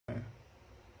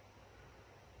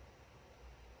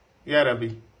Yeah,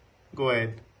 Ravi, go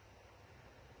ahead.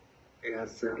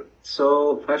 Yes, sir.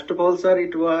 So first of all, sir,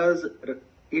 it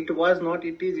was not,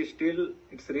 it is still,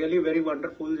 it's really very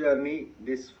wonderful journey.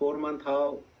 This 4 month,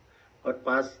 how got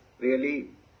passed,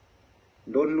 really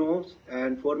don't know.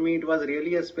 And for me, it was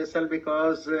really a special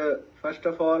because first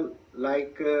of all,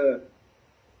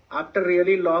 after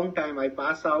really long time, I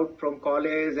pass out from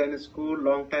college and school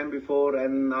long time before,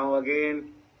 and now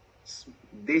again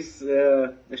this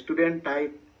student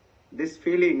type, this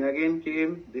feeling again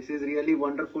came. This is really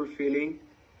wonderful feeling,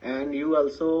 and you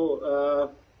also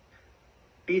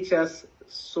teach us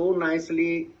so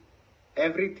nicely.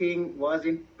 Everything was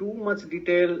in too much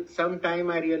detail.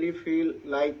 Sometime I really feel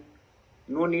like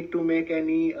no need to make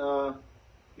any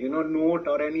note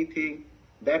or anything.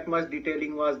 That much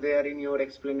detailing was there in your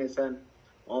explanation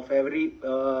of every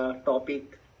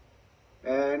topic,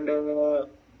 and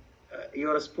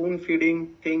your spoon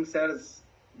feeding things as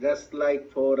just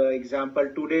like for example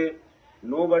today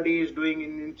nobody is doing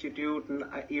in institute.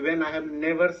 Even I have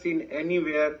never seen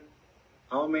anywhere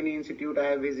how many institute I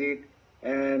have visit,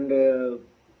 and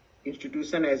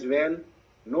institution as well.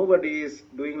 Nobody is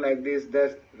doing like this.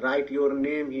 Just write your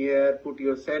name here, put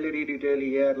your salary detail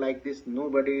here, like this.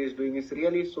 Nobody is doing. It's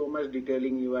really so much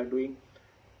detailing you are doing.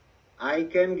 I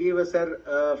can give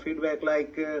a feedback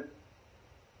like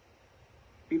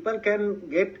people can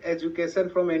get education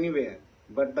from anywhere,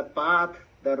 but the path,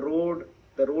 the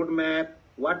roadmap,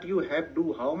 what you have to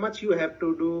do, how much you have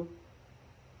to do,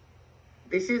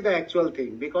 this is the actual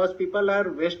thing, because people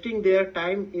are wasting their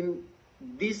time in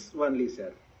this only,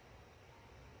 sir.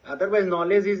 Otherwise,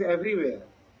 knowledge is everywhere.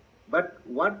 But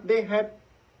what they have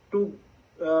to,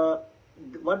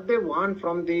 what they want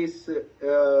from this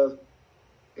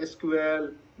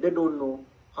SQL, they don't know.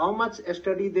 How much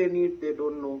study they need, they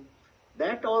don't know.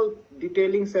 That all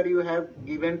detailing, sir, you have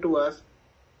given to us.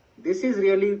 This is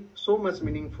really so much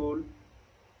meaningful,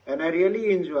 and I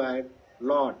really enjoyed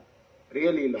lot,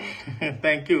 really lot.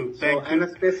 Thank you. And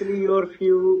especially your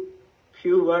few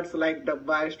words like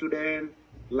Dabba student,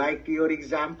 like your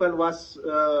example was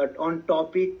on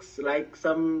topics like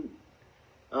some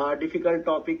difficult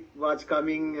topic was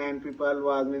coming and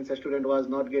a student was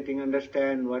not getting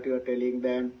understand what you are telling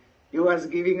them. You was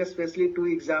giving especially two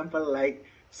example like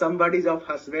somebody's of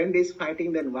husband is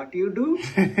fighting, then what you do?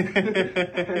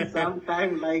 And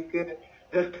sometime like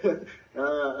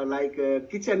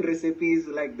kitchen recipes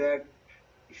like that.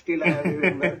 Still I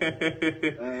remember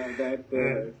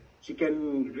that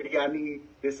chicken biryani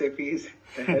recipes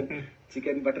and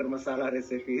chicken butter masala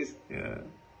recipes. Yeah.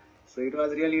 So it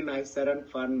was really nice, sir, and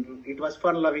fun. It was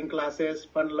fun-loving classes,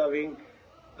 fun-loving.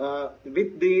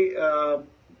 With the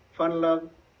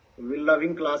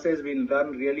loving classes, we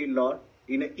learn really lot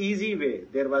in an easy way.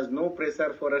 There was no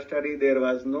pressure for a study. There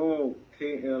was no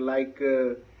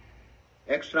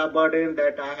extra burden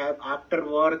that I have after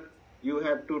work. You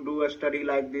have to do a study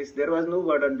like this. There was no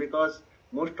burden because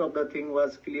most of the thing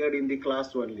was cleared in the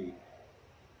class only.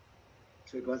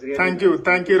 So it was really Thank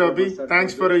you, Ravi.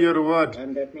 Thanks for your word.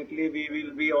 And definitely we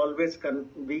will be always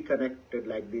be connected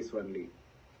like this only.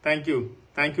 Thank you.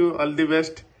 All the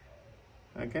best.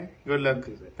 Okay. Good luck.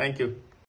 Thank you.